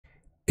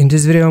In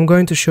this video, I'm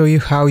going to show you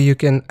how you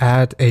can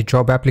add a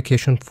job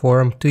application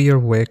form to your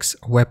Wix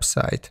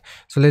website.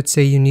 So let's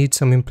say you need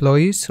some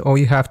employees. All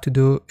you have to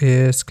do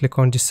is click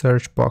on the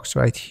search box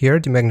right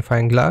here, the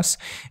magnifying glass,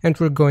 and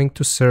we're going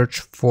to search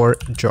for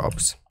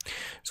jobs.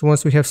 So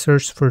once we have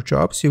searched for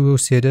jobs, you will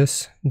see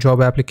this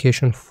job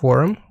application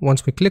form.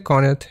 Once we click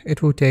on it,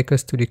 it will take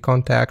us to the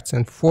contacts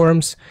and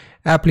forms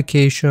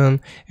application,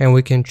 and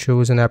we can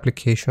choose an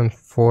application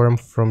form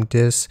from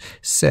this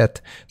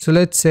set. So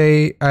let's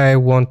say I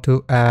want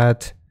to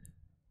add,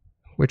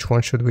 which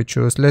one should we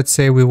choose? Let's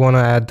say we want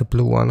to add the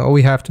blue one. All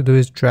we have to do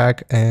is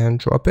drag and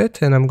drop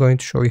it, and I'm going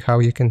to show you how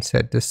you can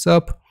set this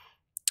up.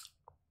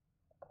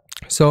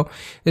 So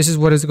this is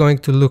what it's going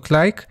to look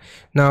like.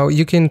 Now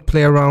you can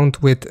play around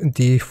with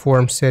the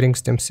form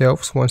settings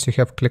themselves. Once you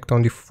have clicked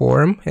on the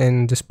form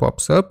and this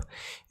pops up,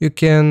 you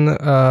can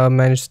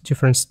manage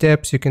different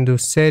steps. You can do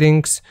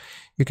settings.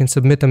 You can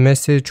submit a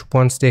message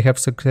once they have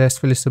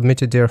successfully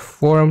submitted their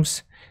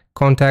forms.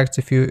 Contacts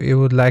if you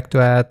would like to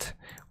add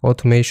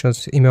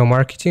automations, email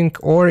marketing,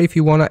 or if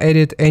you want to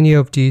edit any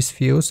of these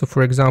fields. So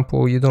for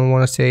example, you don't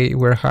want to say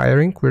we're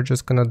hiring. We're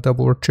just going to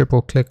double or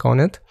triple click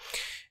on it.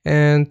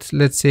 And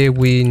let's say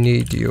we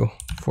need you,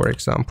 for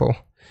example.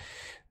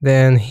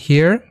 Then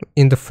here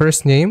in the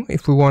first name,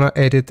 if we want to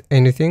edit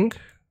anything,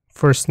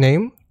 first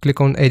name,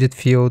 click on edit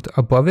field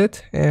above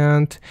it,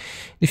 and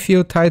the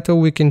field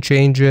title, we can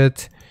change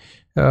it.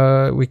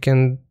 We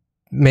can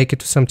make it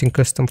to something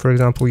custom, for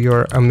example,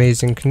 your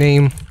amazing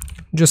name,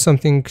 just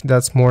something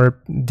that's more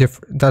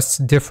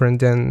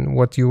different than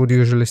what you would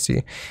usually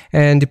see.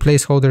 And the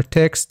placeholder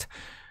text,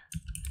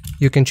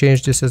 you can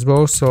change this as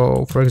well.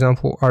 So for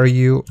example, are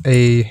you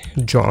a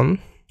John? ?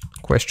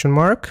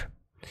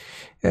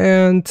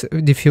 And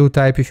the field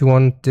type, if you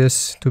want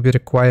this to be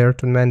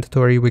required and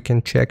mandatory, we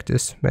can check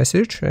this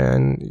message,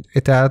 and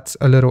it adds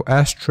a little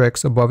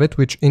asterisk above it,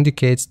 which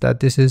indicates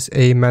that this is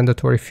a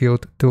mandatory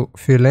field to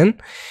fill in.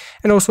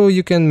 And also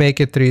you can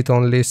make it read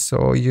only,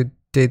 so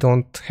they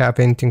don't have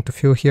anything to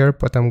fill here,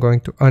 but I'm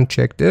going to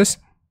uncheck this.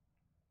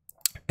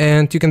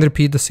 And you can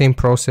repeat the same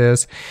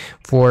process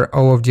for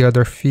all of the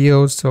other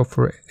fields. So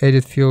for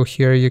edit field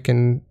here,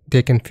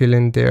 they can fill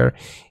in their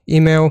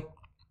email.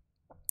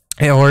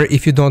 Or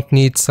if you don't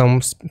need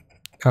some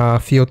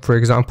field, for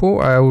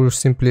example, I will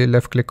simply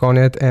left click on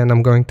it, and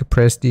I'm going to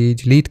press the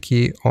delete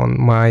key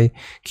on my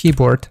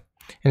keyboard.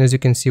 And as you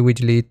can see, we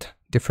delete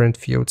different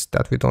fields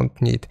that we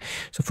don't need.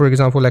 So for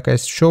example, like I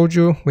showed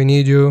you, we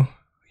need you,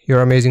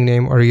 your amazing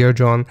name, or your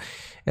John.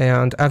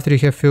 And after you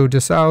have filled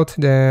this out,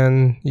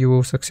 then you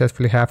will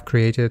successfully have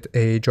created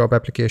a job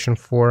application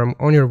form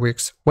on your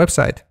Wix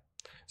website.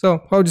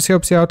 So, hope this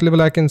helps you out. Leave a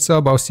like and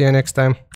sub. I'll see you next time.